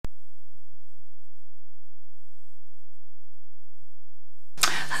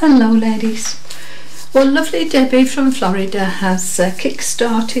Hello ladies. Well, lovely Debbie from Florida has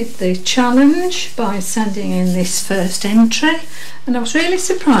kick-started the challenge by sending in this first entry, and I was really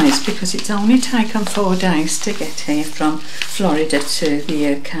surprised because it's only taken 4 days to get here from Florida to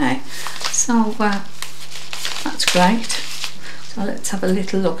the UK, so that's great. So let's have a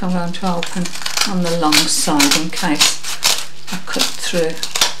little look. I'm going to open on the long side in case I cut through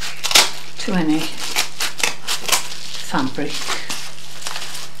to any fabric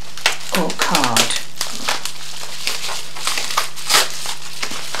or card.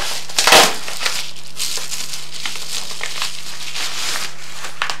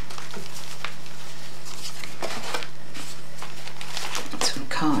 Some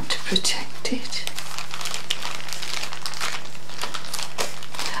card to protect it.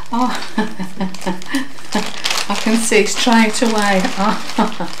 Oh, I can see straight away. Oh.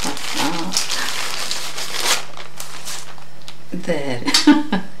 There.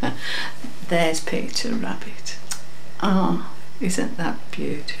 There's Peter Rabbit. Oh, isn't that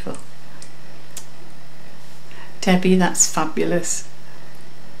beautiful? Debbie, that's fabulous.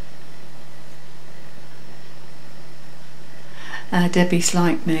 Debbie's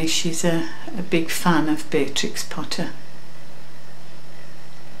like me, she's a big fan of Beatrix Potter,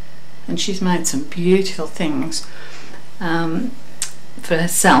 and she's made some beautiful things for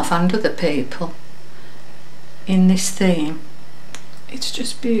herself and other people in this theme. It's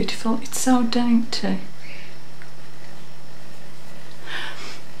just beautiful, it's so dainty.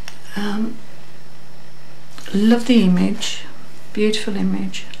 Love the image, beautiful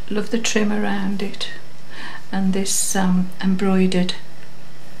image, love the trim around it, and this embroidered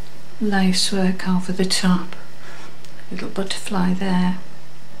lace work over the top, little butterfly there,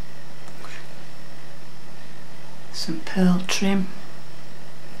 some pearl trim,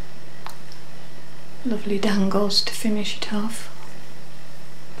 lovely dangles to finish it off.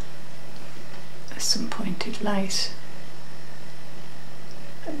 There's some pointed lace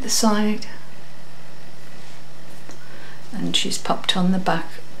at the side, and she's popped on the back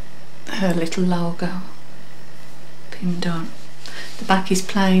her little logo pinned on. The back is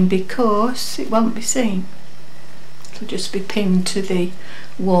plain because it won't be seen. It'll just be pinned to the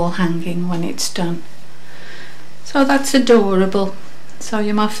wall hanging when it's done. So that's adorable. So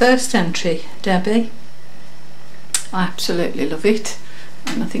you're my first entry, Debbie. I absolutely love it,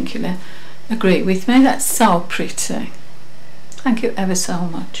 and I think you'll agree with me. That's so pretty. Thank you ever so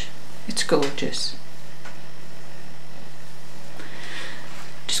much. It's gorgeous.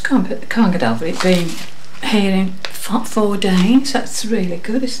 Just can't get over it being here in 4 days. That's really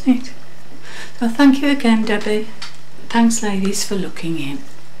good, isn't it? So thank you again, Debbie. Thanks ladies for looking in.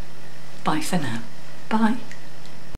 Bye for now. Bye.